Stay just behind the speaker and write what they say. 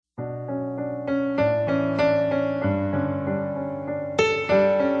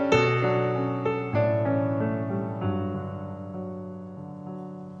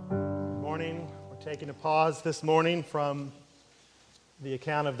pause this morning from the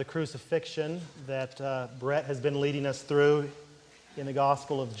account of the crucifixion that Brett has been leading us through in the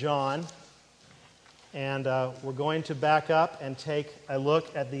Gospel of John. And we're going to back up and take a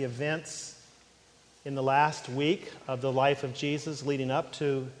look at the events in the last week of the life of Jesus leading up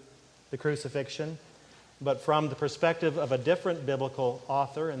to the crucifixion, but from the perspective of a different biblical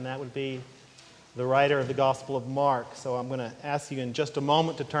author, and that would be the writer of the Gospel of Mark. So I'm going to ask you in just a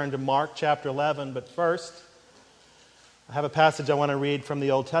moment to turn to Mark chapter 11, but first I have a passage I want to read from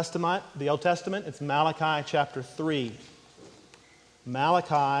the Old Testament. It's Malachi chapter 3.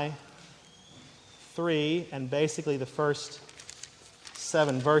 Malachi 3, and basically the first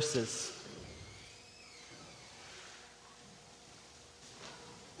 7 verses.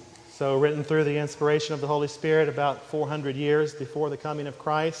 So written through the inspiration of the Holy Spirit about 400 years before the coming of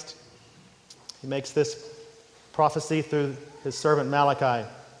Christ. He makes this prophecy through his servant Malachi.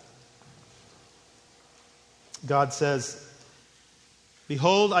 God says,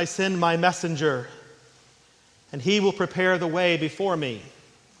 "Behold, I send my messenger, and he will prepare the way before me.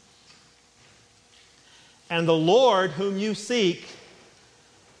 And the Lord whom you seek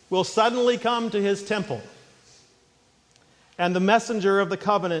will suddenly come to his temple. And the messenger of the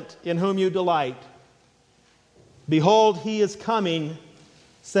covenant in whom you delight. Behold, he is coming,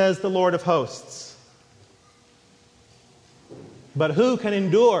 says the Lord of hosts. But who can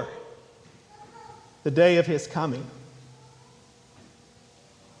endure the day of his coming?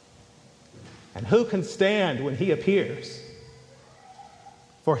 And who can stand when he appears?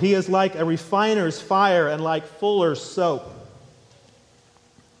 For he is like a refiner's fire and like fuller's soap.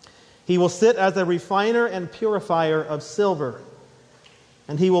 He will sit as a refiner and purifier of silver.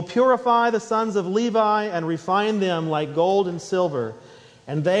 And he will purify the sons of Levi and refine them like gold and silver.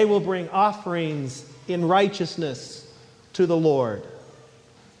 And they will bring offerings in righteousness to the Lord.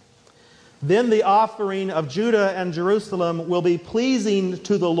 Then the offering of Judah and Jerusalem will be pleasing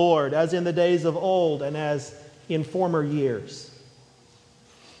to the Lord, as in the days of old and as in former years.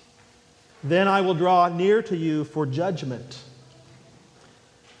 Then I will draw near to you for judgment.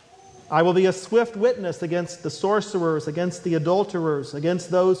 I will be a swift witness against the sorcerers, against the adulterers, against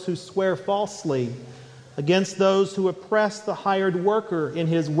those who swear falsely, against those who oppress the hired worker in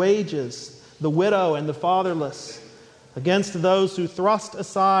his wages, the widow and the fatherless, against those who thrust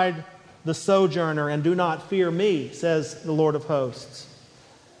aside the sojourner and do not fear me, says the Lord of hosts.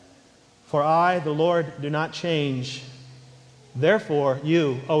 For I, the Lord, do not change. Therefore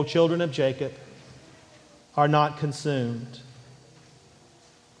you, O children of Jacob, are not consumed.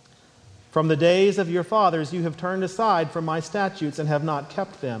 From the days of your fathers you have turned aside from my statutes and have not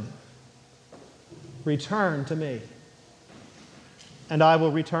kept them. Return to me, and I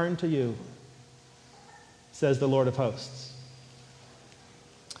will return to you, says the Lord of hosts."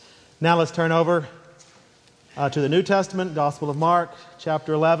 Now let's turn over to the New Testament, Gospel of Mark,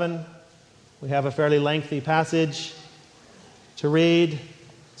 chapter 11. We have a fairly lengthy passage to read,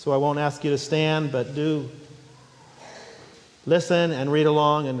 so I won't ask you to stand, but do listen and read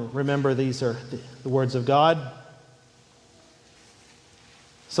along and remember these are the words of God.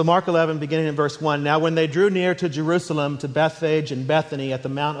 So Mark 11, beginning in verse 1. Now when they drew near to Jerusalem, to Bethphage and Bethany at the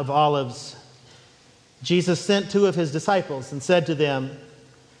Mount of Olives, Jesus sent 2 of his disciples and said to them,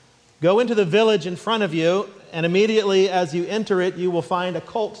 "Go into the village in front of you, and immediately as you enter it, you will find a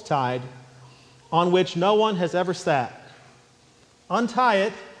colt tied, on which no one has ever sat. Untie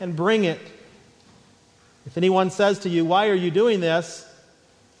it and bring it. If anyone says to you, 'Why are you doing this?'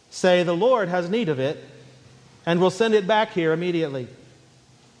 say, 'The Lord has need of it, and will send it back here immediately.'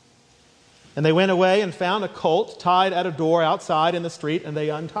 And they went away and found a colt tied at a door outside in the street, and they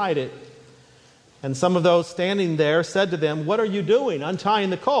untied it. And some of those standing there said to them, 'What are you doing, untying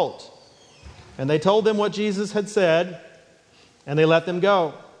the colt?' And they told them what Jesus had said, and they let them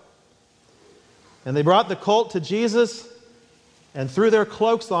go. And they brought the colt to Jesus and threw their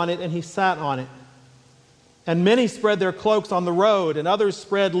cloaks on it, and he sat on it. And many spread their cloaks on the road, and others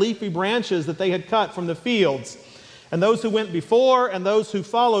spread leafy branches that they had cut from the fields. And those who went before and those who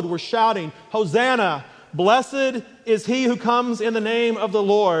followed were shouting, 'Hosanna! Blessed is he who comes in the name of the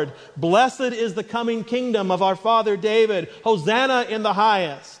Lord. Blessed is the coming kingdom of our father David. Hosanna in the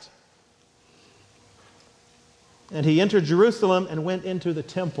highest.' And he entered Jerusalem and went into the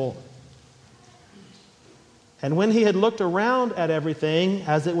temple. And when he had looked around at everything,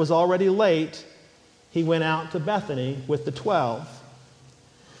 as it was already late, he went out to Bethany with the 12.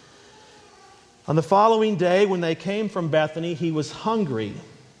 On the following day, when they came from Bethany, he was hungry.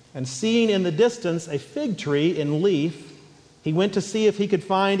 And seeing in the distance a fig tree in leaf, he went to see if he could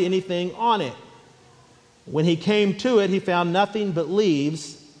find anything on it. When he came to it, he found nothing but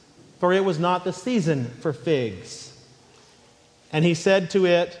leaves, for it was not the season for figs. And he said to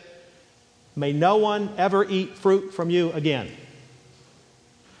it, may no one ever eat fruit from you again.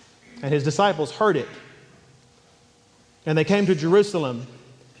 And his disciples heard it. And they came to Jerusalem.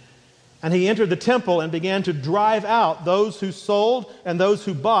 And he entered the temple and began to drive out those who sold and those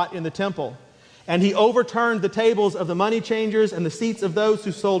who bought in the temple. And he overturned the tables of the money changers and the seats of those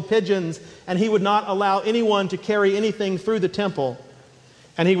who sold pigeons. And he would not allow anyone to carry anything through the temple.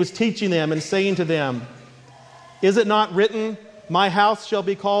 And he was teaching them and saying to them, is it not written, my house shall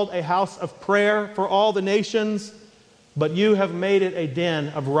be called a house of prayer for all the nations, but you have made it a den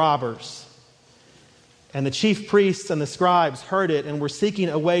of robbers. And the chief priests and the scribes heard it and were seeking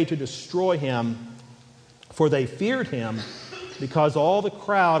a way to destroy him, for they feared him, because all the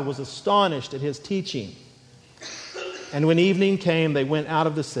crowd was astonished at his teaching. And when evening came, they went out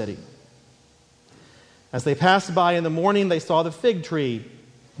of the city. As they passed by in the morning, they saw the fig tree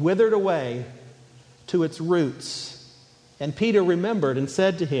withered away to its roots. And Peter remembered and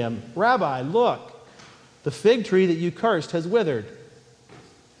said to him, Rabbi, look, the fig tree that you cursed has withered.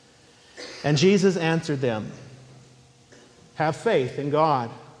 And Jesus answered them, have faith in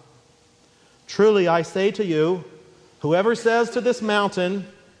God. Truly I say to you, whoever says to this mountain,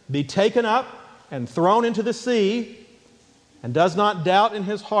 be taken up and thrown into the sea, and does not doubt in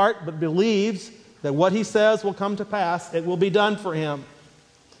his heart, but believes that what he says will come to pass, it will be done for him.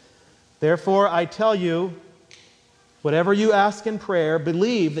 Therefore I tell you, whatever you ask in prayer,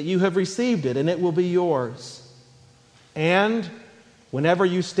 believe that you have received it, and it will be yours. And whenever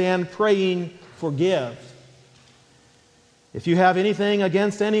you stand praying, forgive, if you have anything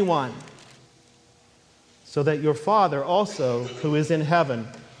against anyone, so that your Father also, who is in heaven,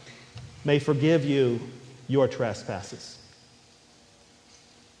 may forgive you your trespasses.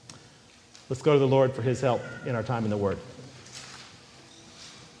 Let's go to the Lord for his help in our time in the Word.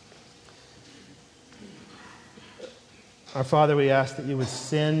 Our Father, we ask that you would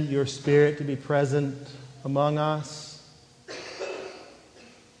send your Spirit to be present among us.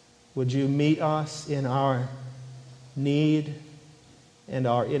 Would you meet us in our need and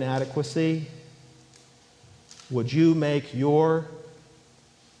our inadequacy? Would you make your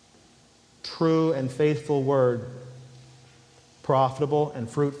true and faithful word profitable and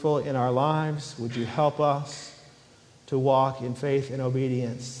fruitful in our lives? Would you help us to walk in faith and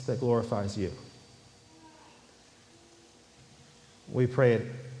obedience that glorifies you? We pray it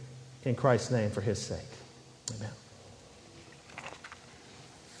in Christ's name for his sake. Amen.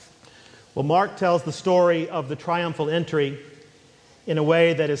 Well, Mark tells the story of the triumphal entry in a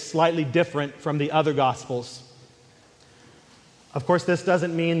way that is slightly different from the other Gospels. Of course, this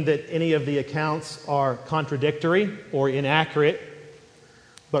doesn't mean that any of the accounts are contradictory or inaccurate,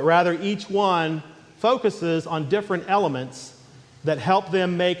 but rather each one focuses on different elements that help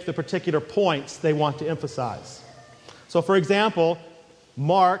them make the particular points they want to emphasize. So, for example,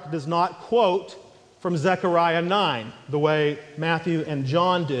 Mark does not quote from Zechariah 9 the way Matthew and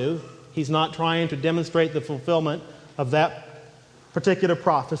John do. He's not trying to demonstrate the fulfillment of that particular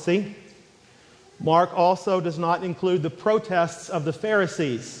prophecy. Mark also does not include the protests of the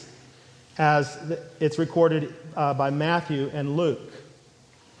Pharisees as it's recorded by Matthew and Luke.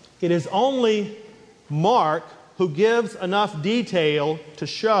 It is only Mark who gives enough detail to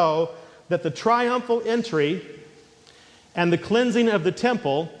show that the triumphal entry and the cleansing of the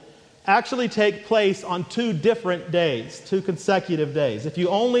temple actually take place on 2 different days, 2 consecutive days. If you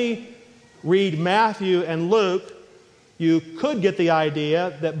only read Matthew and Luke, you could get the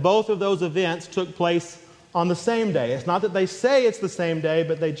idea that both of those events took place on the same day. It's not that they say it's the same day,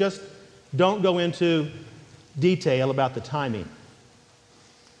 but they just don't go into detail about the timing.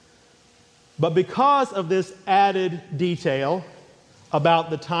 But because of this added detail about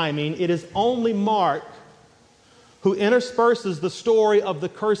the timing, it is only Mark who intersperses the story of the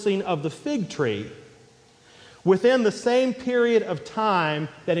cursing of the fig tree within the same period of time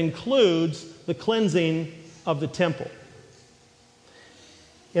that includes the cleansing of the temple.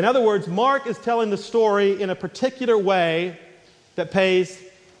 In other words, Mark is telling the story in a particular way that pays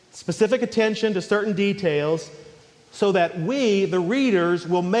specific attention to certain details so that we, the readers,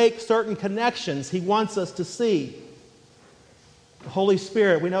 will make certain connections he wants us to see. The Holy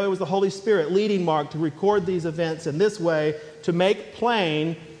Spirit, we know it was the Holy Spirit leading Mark to record these events in this way to make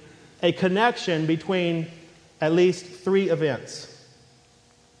plain a connection between at least 3 events.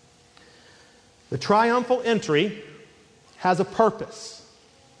 The triumphal entry has a purpose,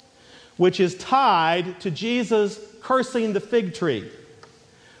 which is tied to Jesus cursing the fig tree,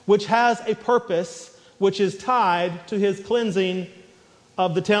 which has a purpose which is tied to his cleansing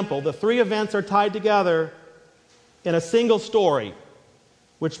of the temple. The 3 events are tied together in a single story.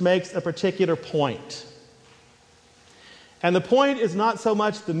 which makes a particular point. And the point is not so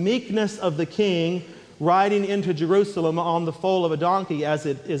much the meekness of the king riding into Jerusalem on the foal of a donkey as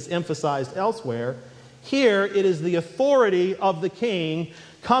it is emphasized elsewhere. Here it is the authority of the king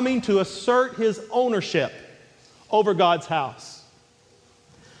coming to assert his ownership over God's house.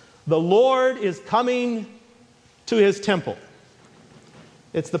 The Lord is coming to his temple.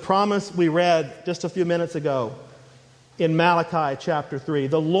 It's the promise we read just a few minutes ago in Malachi chapter 3.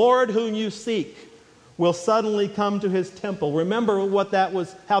 The Lord whom you seek will suddenly come to his temple. Remember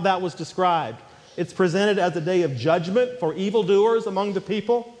how that was described. It's presented as a day of judgment for evildoers among the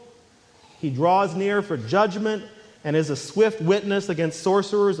people. He draws near for judgment and is a swift witness against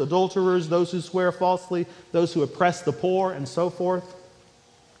sorcerers, adulterers, those who swear falsely, those who oppress the poor, and so forth.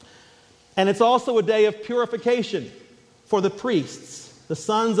 And it's also a day of purification for the priests, the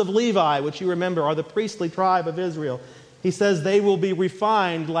sons of Levi, which you remember are the priestly tribe of Israel. He says they will be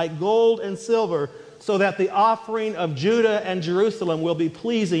refined like gold and silver, so that the offering of Judah and Jerusalem will be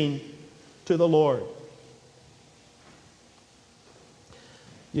pleasing to the Lord.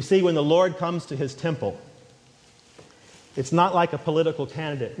 You see, when the Lord comes to his temple, it's not like a political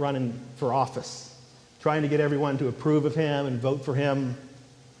candidate running for office, trying to get everyone to approve of him and vote for him,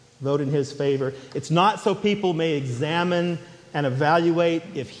 vote in his favor. It's not so people may examine and evaluate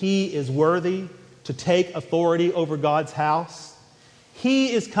if he is worthy to take authority over God's house.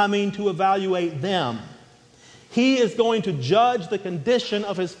 He is coming to evaluate them. He is going to judge the condition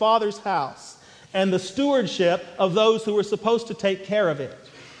of his Father's house and the stewardship of those who were supposed to take care of it.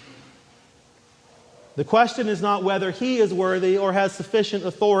 The question is not whether he is worthy or has sufficient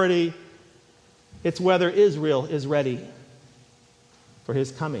authority. It's whether Israel is ready for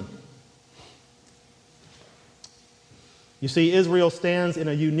his coming. You see, Israel stands in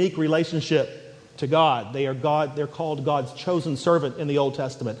a unique relationship to God. They're called God's chosen servant in the Old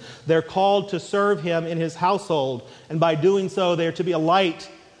Testament. They're called to serve him in his household, and by doing so, they're to be a light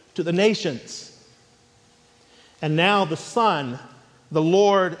to the nations. And now the Son, the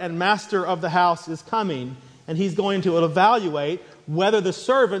Lord and Master of the house, is coming, and he's going to evaluate whether the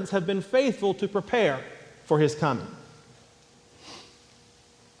servants have been faithful to prepare for his coming.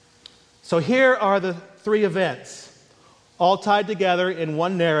 So here are the three events, all tied together in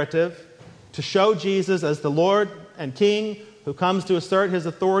one narrative to show Jesus as the Lord and King who comes to assert his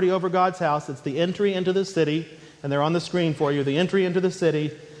authority over God's house. It's the entry into the city, and they're on the screen for you. The entry into the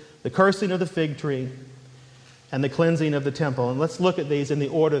city, the cursing of the fig tree, and the cleansing of the temple. And let's look at these in the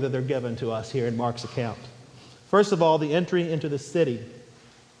order that they're given to us here in Mark's account. First of all, the entry into the city.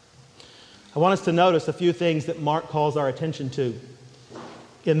 I want us to notice a few things that Mark calls our attention to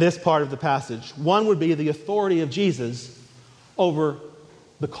in this part of the passage. One would be the authority of Jesus over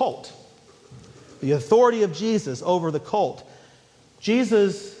the colt. The authority of Jesus over the colt.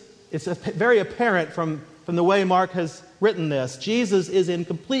 Jesus, it's very apparent from the way Mark has written this, Jesus is in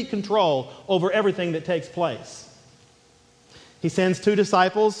complete control over everything that takes place. He sends two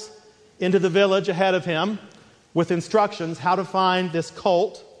disciples into the village ahead of him with instructions how to find this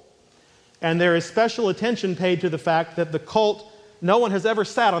colt. And there is special attention paid to the fact that the colt, no one has ever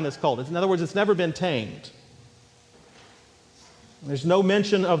sat on this colt. In other words, it's never been tamed. There's no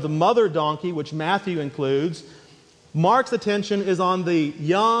mention of the mother donkey, which Matthew includes. Mark's attention is on the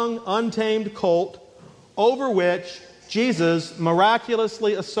young, untamed colt over which Jesus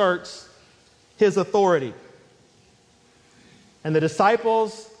miraculously asserts his authority. And the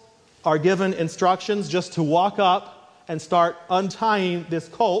disciples are given instructions just to walk up and start untying this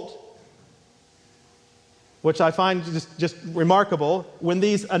colt, which I find just remarkable. When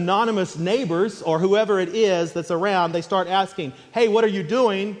these anonymous neighbors, or whoever it is that's around, they start asking, hey, what are you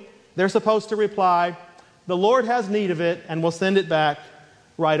doing? They're supposed to reply, the Lord has need of it, and we'll send it back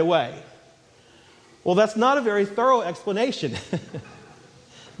right away. Well, that's not a very thorough explanation.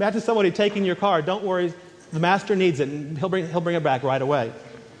 Imagine somebody taking your car. Don't worry, the master needs it, and he'll bring it back right away.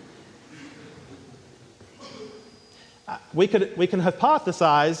 We can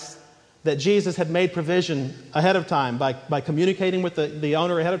hypothesize that Jesus had made provision ahead of time by communicating with the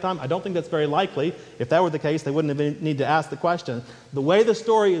owner ahead of time. I don't think that's very likely. If that were the case, they wouldn't have need to ask the question. The way the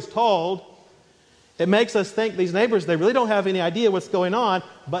story is told, it makes us think these neighbors, they really don't have any idea what's going on,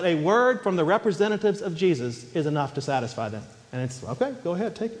 but a word from the representatives of Jesus is enough to satisfy them. And it's, okay, go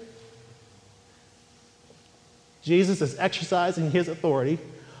ahead, take it. Jesus is exercising his authority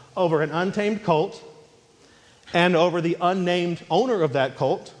over an untamed colt and over the unnamed owner of that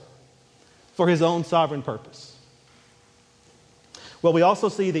colt for his own sovereign purpose. Well, we also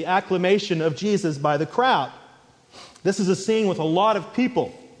see the acclamation of Jesus by the crowd. This is a scene with a lot of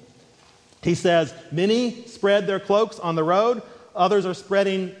people. He says, many spread their cloaks on the road. Others are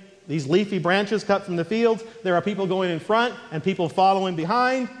spreading these leafy branches cut from the fields. There are people going in front and people following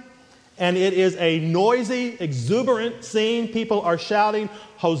behind. And it is a noisy, exuberant scene. People are shouting,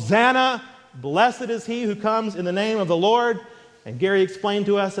 "Hosanna! Blessed is he who comes in the name of the Lord." And Gary explained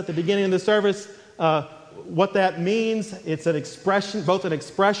to us at the beginning of the service what that means. It's an expression, both an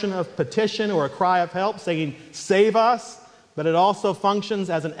expression of petition or a cry of help, saying, "Save us," but it also functions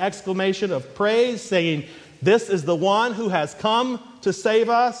as an exclamation of praise, saying, "This is the one who has come to save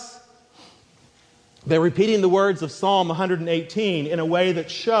us." They're repeating the words of Psalm 118 in a way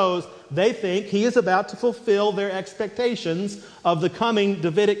that shows they think he is about to fulfill their expectations of the coming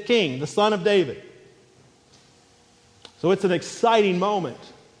Davidic king, the son of David. So it's an exciting moment.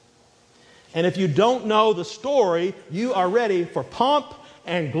 And if you don't know the story, you are ready for pomp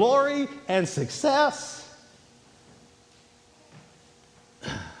and glory and success.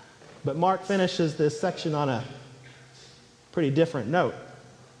 But Mark finishes this section on a pretty different note.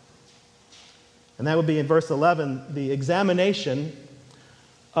 And that would be in verse 11, the examination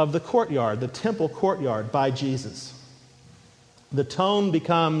of the courtyard, the temple courtyard by Jesus. The tone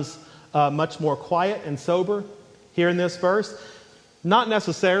becomes much more quiet and sober here in this verse. Not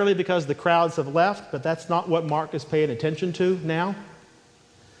necessarily because the crowds have left, but that's not what Mark is paying attention to now.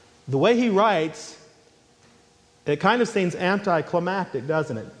 The way he writes, it kind of seems anticlimactic,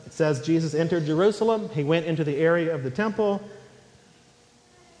 doesn't it? It says Jesus entered Jerusalem, he went into the area of the temple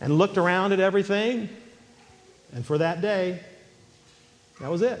and looked around at everything, and for that day, that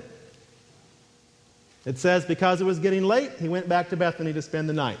was it. It says because it was getting late, he went back to Bethany to spend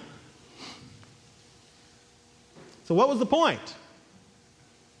the night. So what was the point?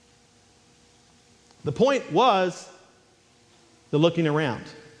 The point was the looking around.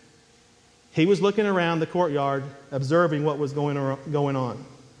 He was looking around the courtyard, observing what was going on,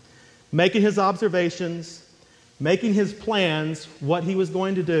 making his observations, making his plans, what he was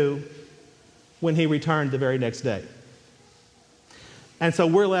going to do when he returned the very next day. And so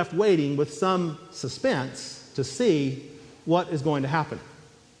we're left waiting with some suspense to see what is going to happen.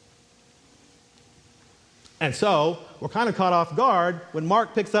 And so we're kind of caught off guard when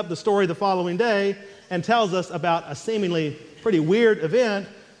Mark picks up the story the following day and tells us about a seemingly pretty weird event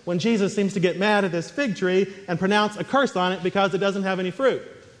when Jesus seems to get mad at this fig tree and pronounce a curse on it because it doesn't have any fruit.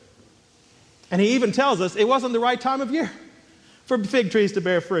 And he even tells us it wasn't the right time of year for fig trees to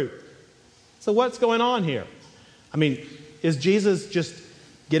bear fruit. So what's going on here? I mean, is Jesus just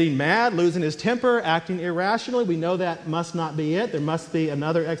getting mad, losing his temper, acting irrationally? We know that must not be it. There must be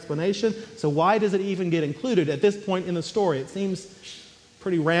another explanation. So why does it even get included at this point in the story? It seems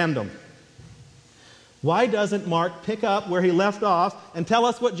pretty random. Why doesn't Mark pick up where he left off and tell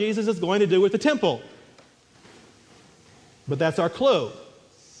us what Jesus is going to do with the temple? But that's our clue.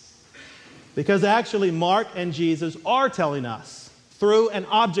 Because actually Mark and Jesus are telling us through an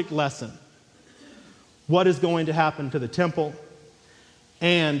object lesson what is going to happen to the temple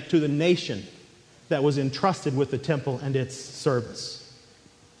and to the nation that was entrusted with the temple and its service.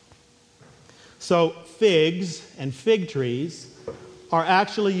 So figs and fig trees are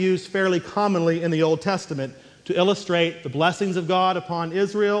actually used fairly commonly in the Old Testament to illustrate the blessings of God upon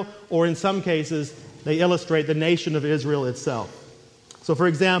Israel, or in some cases, they illustrate the nation of Israel itself. So for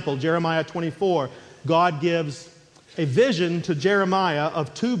example, Jeremiah 24, God gives a vision to Jeremiah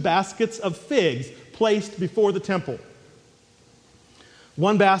of 2 baskets of figs placed before the temple.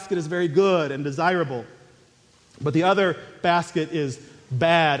 One basket is very good and desirable, but the other basket is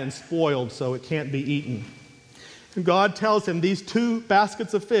bad and spoiled, so it can't be eaten. And God tells him these 2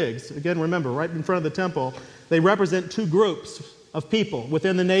 baskets of figs, again remember, right in front of the temple, they represent 2 groups of people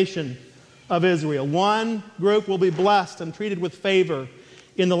within the nation of Israel. One group will be blessed and treated with favor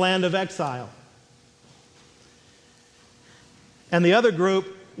in the land of exile. And the other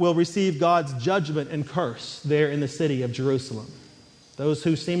group will receive God's judgment and curse there in the city of Jerusalem. Those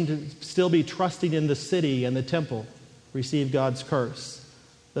who seem to still be trusting in the city and the temple receive God's curse.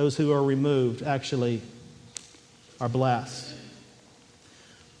 Those who are removed actually are blessed.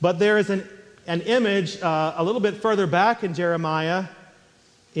 But there is an image a little bit further back in Jeremiah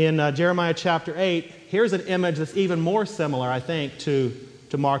chapter 8. Here's an image that's even more similar, I think, to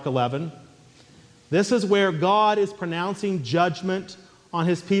Mark 11. This is where God is pronouncing judgment on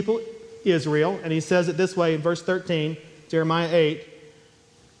his people, Israel. And he says it this way in verse 13, Jeremiah 8.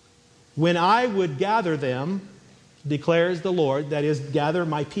 When I would gather them, declares the Lord, that is, gather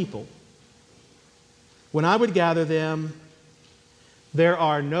my people. When I would gather them, there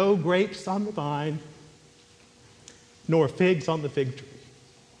are no grapes on the vine, nor figs on the fig tree.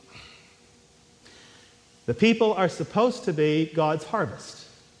 The people are supposed to be God's harvest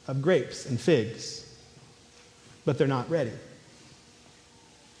of grapes and figs, but they're not ready.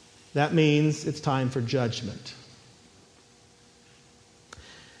 That means it's time for judgment.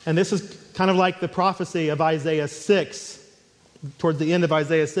 And this is kind of like the prophecy of Isaiah 6, towards the end of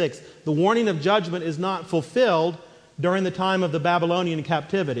Isaiah 6. The warning of judgment is not fulfilled during the time of the Babylonian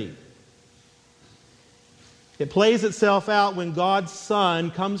captivity. It plays itself out when God's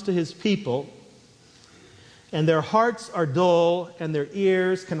Son comes to his people, and their hearts are dull, and their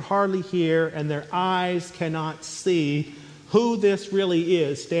ears can hardly hear, and their eyes cannot see who this really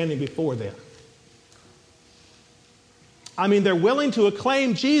is standing before them. I mean, they're willing to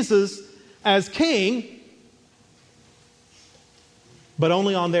acclaim Jesus as king, but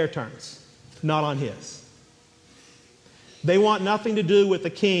only on their terms, not on his. They want nothing to do with the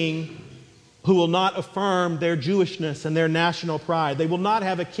king who will not affirm their Jewishness and their national pride. They will not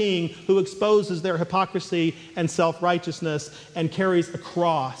have a king who exposes their hypocrisy and self-righteousness and carries a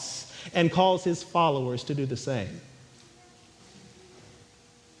cross and calls his followers to do the same.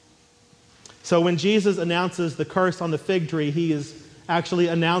 So when Jesus announces the curse on the fig tree, he is actually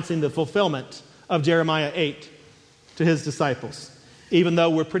announcing the fulfillment of Jeremiah 8 to his disciples. Even though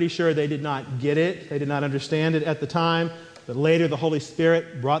we're pretty sure they did not get it, they did not understand it at the time, but later the Holy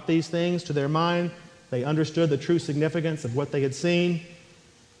Spirit brought these things to their mind. They understood the true significance of what they had seen,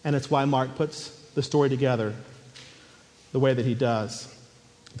 and it's why Mark puts the story together the way that he does.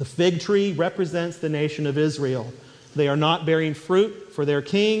 The fig tree represents the nation of Israel. They are not bearing fruit for their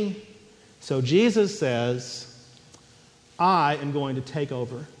king. So Jesus says, I am going to take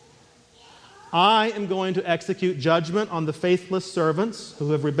over. I am going to execute judgment on the faithless servants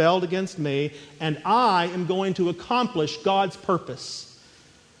who have rebelled against me, and I am going to accomplish God's purpose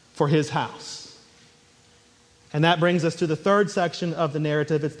for his house. And that brings us to the third section of the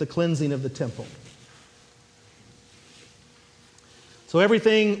narrative. It's the cleansing of the temple. So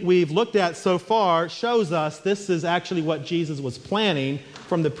everything we've looked at so far shows us this is actually what Jesus was planning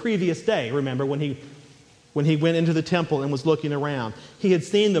from the previous day. Remember, when he went into the temple and was looking around. He had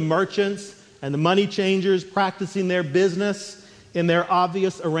seen the merchants and the money changers practicing their business in their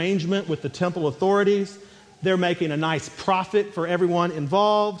obvious arrangement with the temple authorities. They're making a nice profit for everyone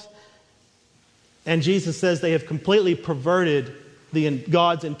involved. And Jesus says they have completely perverted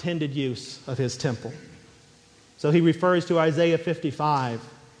God's intended use of his temple. So he refers to Isaiah 55,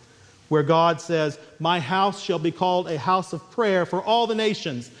 where God says, my house shall be called a house of prayer for all the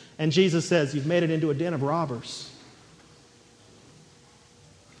nations. And Jesus says, you've made it into a den of robbers.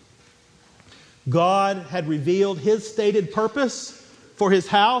 God had revealed his stated purpose for his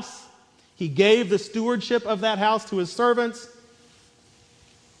house. He gave the stewardship of that house to his servants,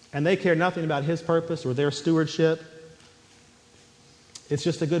 and they care nothing about his purpose or their stewardship. It's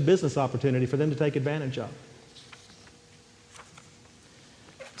just a good business opportunity for them to take advantage of.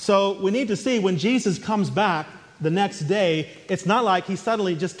 So we need to see when Jesus comes back the next day, it's not like he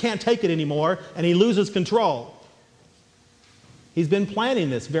suddenly just can't take it anymore and he loses control. He's been planning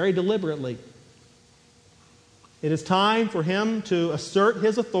this very deliberately. It is time for him to assert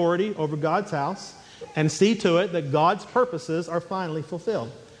his authority over God's house and see to it that God's purposes are finally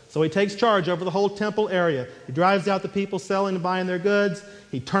fulfilled. So he takes charge over the whole temple area. He drives out the people selling and buying their goods.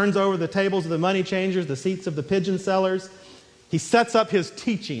 He turns over the tables of the money changers, the seats of the pigeon sellers. He sets up his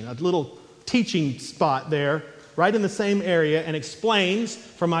teaching, a little teaching spot there, right in the same area, and explains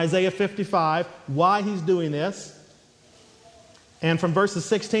from Isaiah 55 why he's doing this. And from verses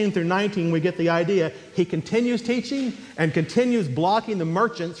 16 through 19, we get the idea. He continues teaching and continues blocking the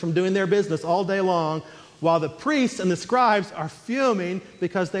merchants from doing their business all day long, while the priests and the scribes are fuming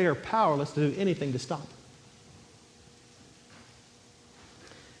because they are powerless to do anything to stop it.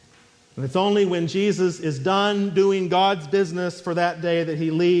 And it's only when Jesus is done doing God's business for that day that he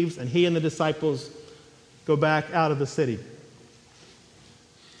leaves and he and the disciples go back out of the city.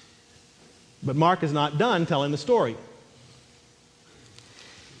 But Mark is not done telling the story.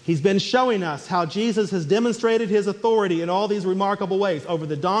 He's been showing us how Jesus has demonstrated his authority in all these remarkable ways over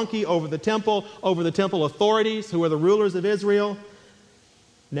the donkey, over the temple authorities who are the rulers of Israel.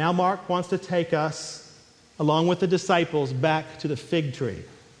 Now Mark wants to take us, along with the disciples, back to the fig tree.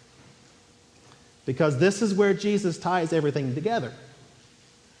 Because this is where Jesus ties everything together.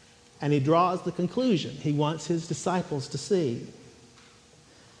 And he draws the conclusion he wants his disciples to see.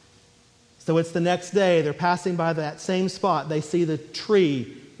 So it's the next day. They're passing by that same spot. They see the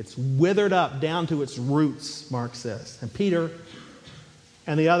tree. It's withered up down to its roots, Mark says. And Peter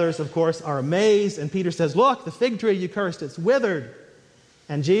and the others, of course, are amazed. And Peter says, look, the fig tree you cursed, it's withered.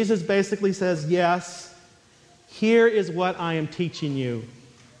 And Jesus basically says, yes, here is what I am teaching you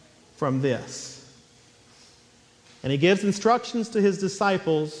from this. And he gives instructions to his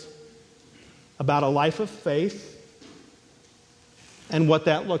disciples about a life of faith and what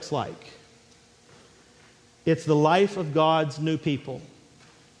that looks like. It's the life of God's new people.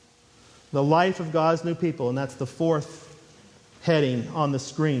 The life of God's new people, and that's the fourth heading on the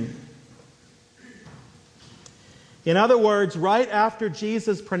screen. In other words, right after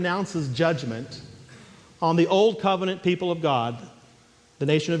Jesus pronounces judgment on the Old Covenant people of God, the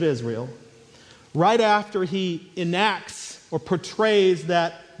nation of Israel, right after he enacts or portrays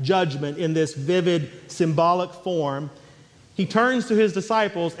that judgment in this vivid, symbolic form, he turns to his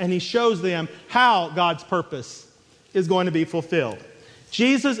disciples and he shows them how God's purpose is going to be fulfilled.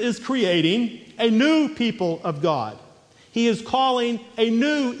 Jesus is creating a new people of God. He is calling a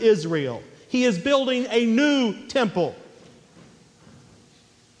new Israel. He is building a new temple.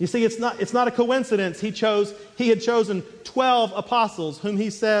 You see, it's not a coincidence. He had chosen 12 apostles whom he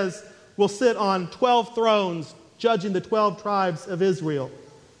says will sit on 12 thrones judging the 12 tribes of Israel.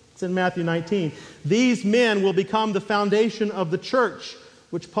 It's in Matthew 19. These men will become the foundation of the church,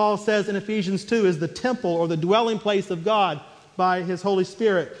 which Paul says in Ephesians 2 is the temple or the dwelling place of God by his Holy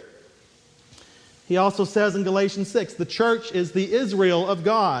Spirit. He also says in Galatians 6, the church is the Israel of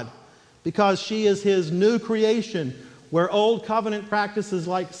God because she is his new creation, where old covenant practices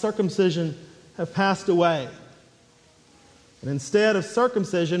like circumcision have passed away. And instead of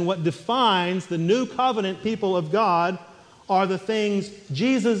circumcision, what defines the new covenant people of God are the things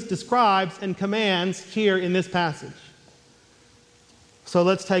Jesus describes and commands here in this passage. So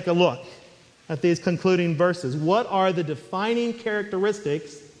let's take a look at these concluding verses. What are the defining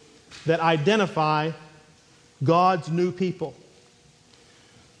characteristics that identify God's new people?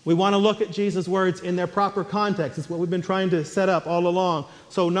 We want to look at Jesus' words in their proper context. It's what we've been trying to set up all along.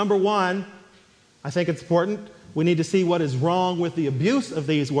 So number one, I think it's important, we need to see what is wrong with the abuse of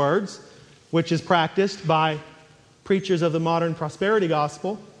these words, which is practiced by preachers of the modern prosperity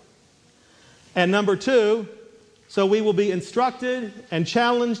gospel. And number two, so we will be instructed and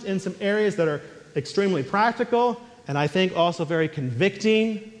challenged in some areas that are extremely practical and I think also very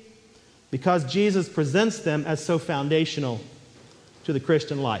convicting because Jesus presents them as so foundational to the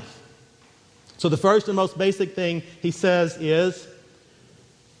Christian life. So the first and most basic thing he says is,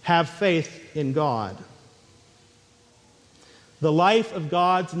 have faith in God. The life of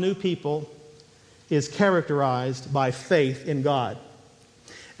God's new people is characterized by faith in God.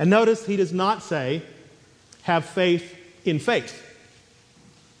 And notice he does not say, have faith in faith,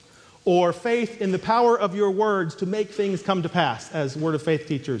 or faith in the power of your words to make things come to pass, as Word of Faith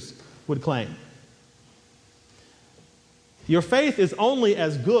teachers would claim. Your faith is only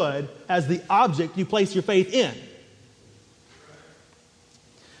as good as the object you place your faith in.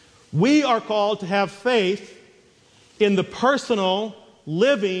 We are called to have faith in the personal,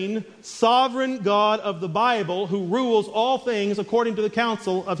 living, sovereign God of the Bible who rules all things according to the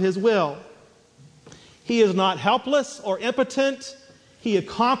counsel of his will. He is not helpless or impotent. He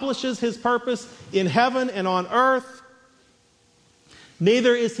accomplishes his purpose in heaven and on earth.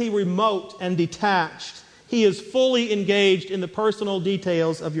 Neither is he remote and detached. He is fully engaged in the personal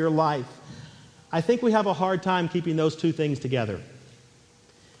details of your life. I think we have a hard time keeping those two things together.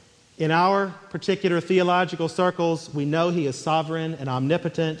 In our particular theological circles, we know he is sovereign and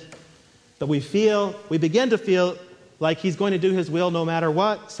omnipotent, but we begin to feel like he's going to do his will no matter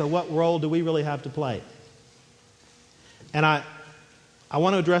what, so what role do we really have to play? And I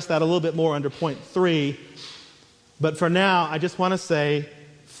want to address that a little bit more under point 3, but for now, I just want to say,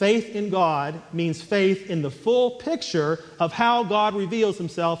 faith in God means faith in the full picture of how God reveals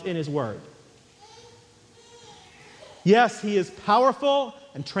himself in his Word. Yes, he is powerful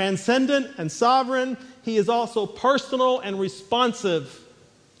and transcendent and sovereign. He is also personal and responsive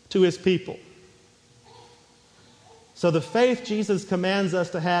to his people. So the faith Jesus commands us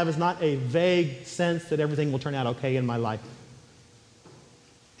to have is not a vague sense that everything will turn out okay in my life.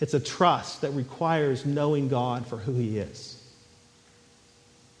 It's a trust that requires knowing God for who he is.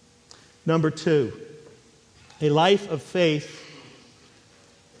 Number 2, a life of faith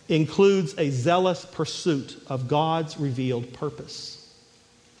includes a zealous pursuit of God's revealed purpose.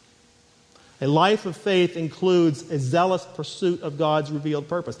 A life of faith includes a zealous pursuit of God's revealed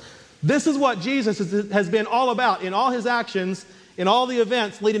purpose. This is what Jesus has been all about in all his actions, in all the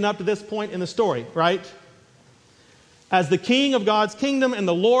events leading up to this point in the story, right? As the king of God's kingdom and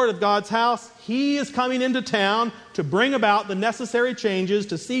the Lord of God's house, he is coming into town to bring about the necessary changes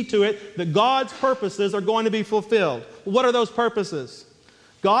to see to it that God's purposes are going to be fulfilled. What are those purposes?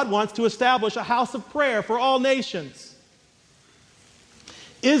 God wants to establish a house of prayer for all nations.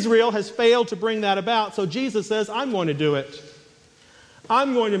 Israel has failed to bring that about, so Jesus says, I'm going to do it.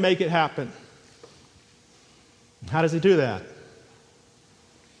 I'm going to make it happen. How does he do that?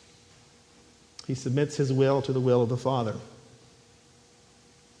 He submits his will to the will of the Father.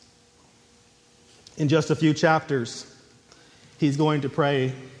 In just a few chapters, he's going to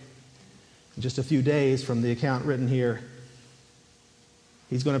pray, in just a few days from the account written here,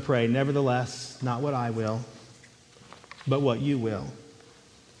 he's going to pray, "Nevertheless, not what I will, but what you will."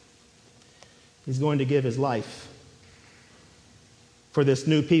 He's going to give his life for this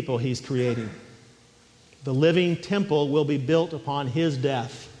new people he's creating. The living temple will be built upon his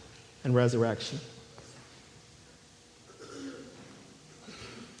death and resurrection.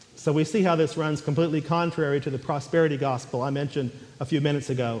 So we see how this runs completely contrary to the prosperity gospel I mentioned a few minutes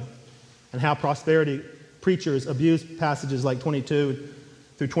ago, and how prosperity preachers abuse passages like 22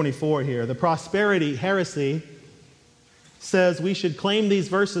 through 24 here. The prosperity heresy says we should claim these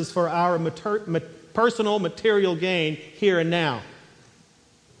verses for our personal material gain here and now.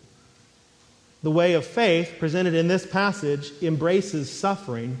 The way of faith presented in this passage embraces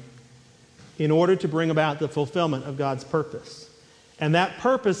suffering in order to bring about the fulfillment of God's purpose. And that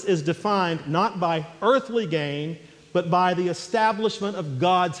purpose is defined not by earthly gain, but by the establishment of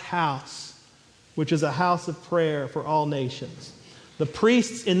God's house, which is a house of prayer for all nations. The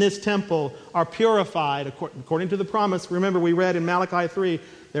priests in this temple are purified according to the promise. Remember, we read in Malachi 3,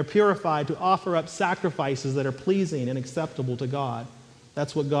 they're purified to offer up sacrifices that are pleasing and acceptable to God.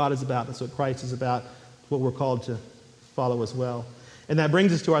 That's what God is about. That's what Christ is about. What we're called to follow as well. And that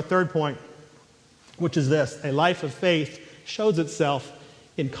brings us to our third point, which is this: a life of faith shows itself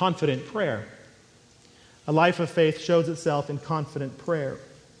in confident prayer. A life of faith shows itself in confident prayer.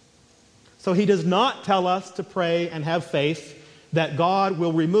 So he does not tell us to pray and have faith that God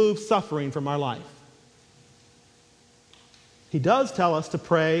will remove suffering from our life. He does tell us to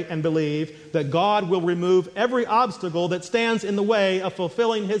pray and believe that God will remove every obstacle that stands in the way of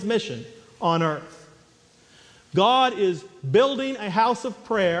fulfilling his mission on earth. God is building a house of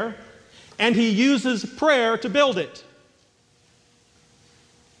prayer, and he uses prayer to build it.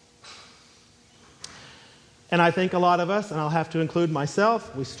 And I think a lot of us, and I'll have to include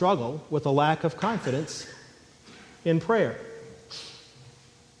myself, we struggle with a lack of confidence in prayer.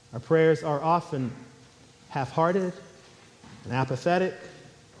 Our prayers are often half-hearted and apathetic,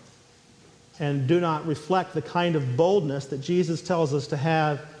 and do not reflect the kind of boldness that Jesus tells us to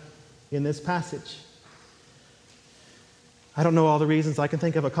have in this passage. I don't know all the reasons. I can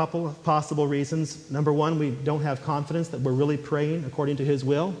think of a couple of possible reasons. Number one, we don't have confidence that we're really praying according to his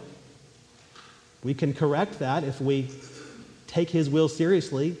will. We can correct that if we take his will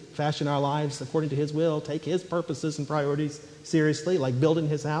seriously, fashion our lives according to his will, take his purposes and priorities seriously, like building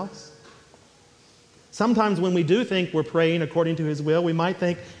his house. Sometimes when we do think we're praying according to his will, we might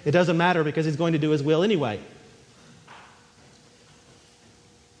think it doesn't matter because he's going to do his will anyway.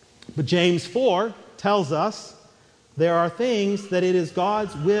 But James 4 tells us there are things that it is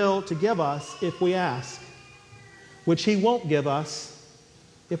God's will to give us if we ask, which he won't give us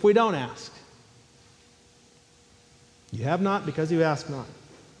if we don't ask. You have not because you ask not.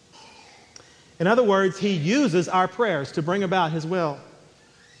 In other words, he uses our prayers to bring about his will.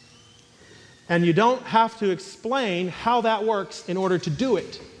 And you don't have to explain how that works in order to do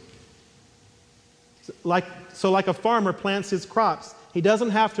it. Like a farmer plants his crops, he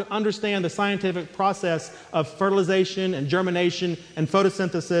doesn't have to understand the scientific process of fertilization and germination and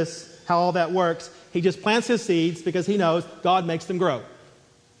photosynthesis, how all that works. He just plants his seeds because he knows God makes them grow.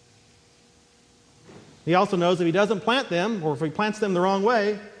 He also knows if he doesn't plant them, or if he plants them the wrong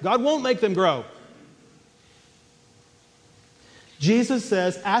way, God won't make them grow. Jesus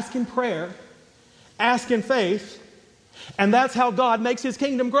says, ask in prayer, ask in faith, and that's how God makes his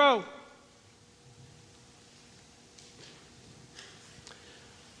kingdom grow.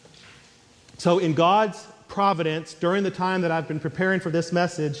 So in God's providence, during the time that I've been preparing for this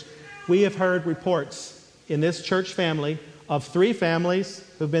message, we have heard reports in this church family of 3 families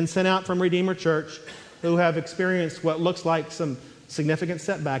who've been sent out from Redeemer Church who have experienced what looks like some significant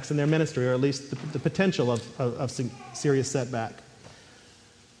setbacks in their ministry, or at least the potential of serious setback.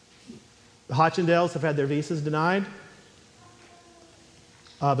 The Hotchendales have had their visas denied.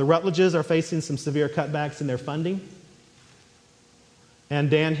 The Rutledges are facing some severe cutbacks in their funding.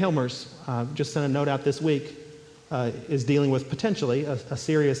 And Dan Hilmers, just sent a note out this week, is dealing with potentially a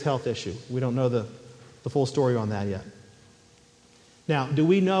serious health issue. We don't know the full story on that yet. Now, do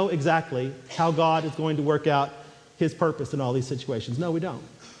we know exactly how God is going to work out his purpose in all these situations? No, we don't.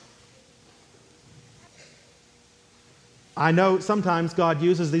 I know sometimes God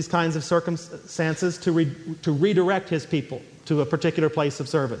uses these kinds of circumstances to redirect his people to a particular place of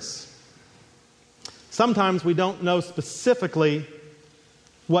service. Sometimes we don't know specifically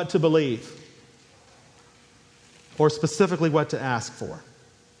what to believe or specifically what to ask for.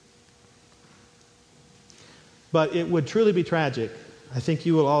 But it would truly be tragic, I think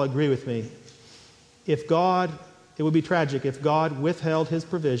you will all agree with me, it would be tragic if God withheld his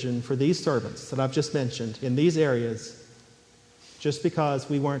provision for these servants that I've just mentioned in these areas just because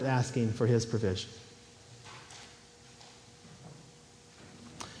we weren't asking for his provision.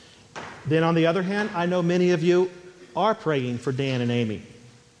 Then on the other hand, I know many of you are praying for Dan and Amy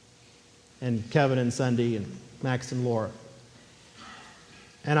and Kevin and Sunday and Max and Laura.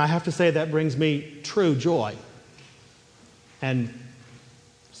 And I have to say that brings me true joy and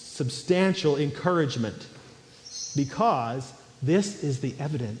substantial encouragement, because this is the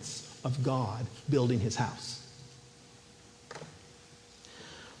evidence of God building his house.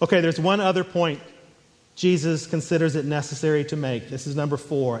 Okay, there's one other point Jesus considers it necessary to make. This is number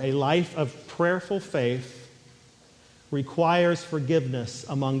 4. A life of prayerful faith requires forgiveness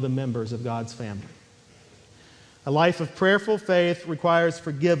among the members of God's family. A life of prayerful faith requires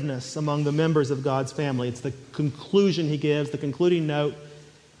forgiveness among the members of God's family. It's the conclusion he gives, the concluding note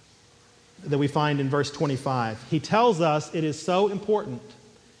that we find in verse 25. He tells us it is so important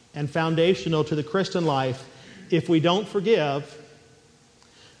and foundational to the Christian life. If we don't forgive,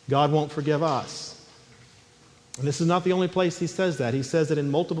 God won't forgive us. And this is not the only place he says that. He says it in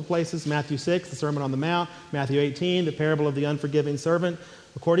multiple places. Matthew 6, the Sermon on the Mount. Matthew 18, the parable of the unforgiving servant.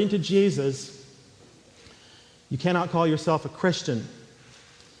 According to Jesus, you cannot call yourself a Christian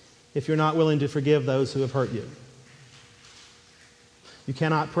if you're not willing to forgive those who have hurt you. You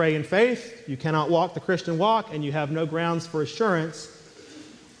cannot pray in faith, you cannot walk the Christian walk, and you have no grounds for assurance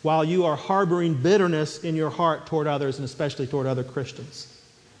while you are harboring bitterness in your heart toward others, and especially toward other Christians.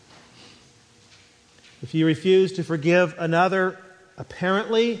 If you refuse to forgive another,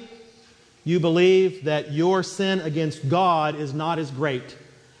 apparently you believe that your sin against God is not as great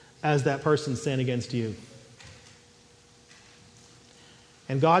as that person's sin against you.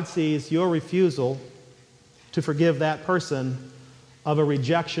 And God sees your refusal to forgive that person of a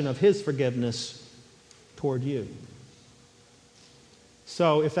rejection of his forgiveness toward you.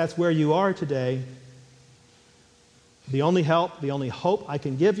 So if that's where you are today, the only help, the only hope I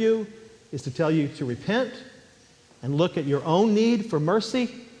can give you is to tell you to repent and look at your own need for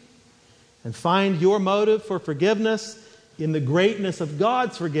mercy and find your motive for forgiveness in the greatness of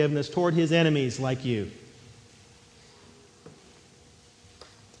God's forgiveness toward his enemies like you.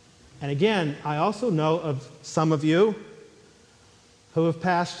 And again, I also know of some of you who have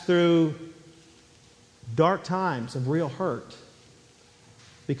passed through dark times of real hurt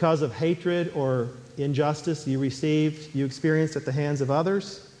because of hatred or injustice you experienced at the hands of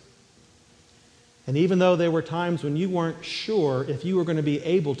others. And even though there were times when you weren't sure if you were going to be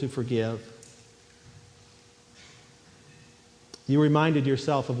able to forgive, you reminded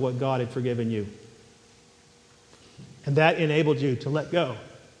yourself of what God had forgiven you. And that enabled you to let go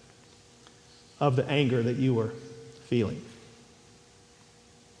of the anger that you were feeling.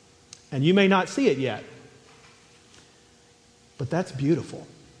 And you may not see it yet, but that's beautiful.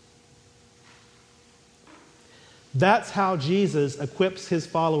 That's how Jesus equips his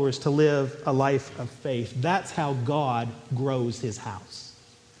followers to live a life of faith. That's how God grows his house.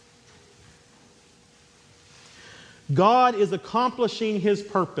 God is accomplishing his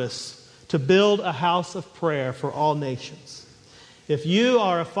purpose to build a house of prayer for all nations. If you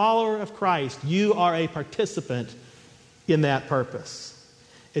are a follower of Christ, you are a participant in that purpose.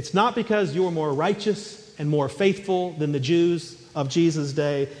 It's not because you're more righteous and more faithful than the Jews of Jesus'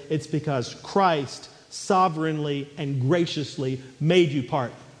 day. It's because Christ sovereignly and graciously made you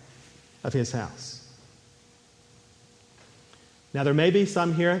part of his house. Now, there may be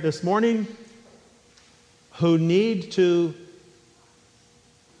some here this morning who need to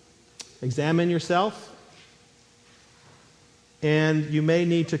examine yourself, and you may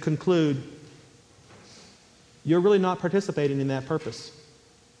need to conclude you're really not participating in that purpose.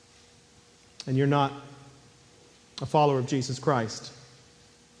 And you're not a follower of Jesus Christ.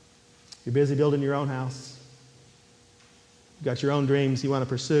 You're busy building your own house. You've got your own dreams you want to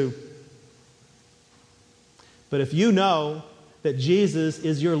pursue. But if you know that Jesus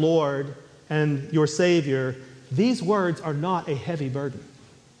is your Lord and your Savior, these words are not a heavy burden.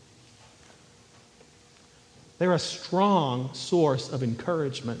 They're a strong source of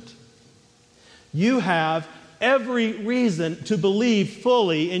encouragement. You have every reason to believe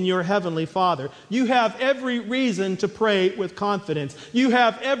fully in your Heavenly Father. You have every reason to pray with confidence. You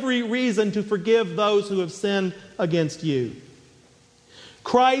have every reason to forgive those who have sinned against you.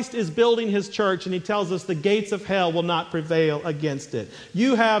 Christ is building his church, and he tells us the gates of hell will not prevail against it.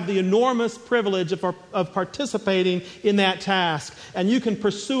 You have the enormous privilege of participating in that task, and you can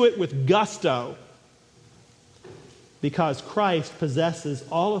pursue it with gusto because Christ possesses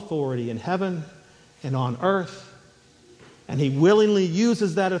all authority in heaven and on earth And he willingly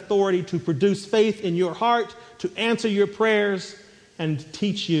uses that authority to produce faith in your heart, to answer your prayers, and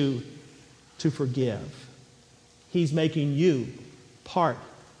teach you to forgive. He's making you part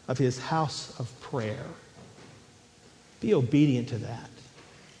of his house of prayer. Be obedient to that.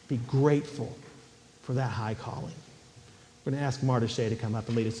 Be grateful for that high calling. We're going to ask Marta Shea to come up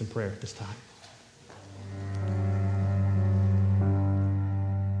and lead us in prayer at this time.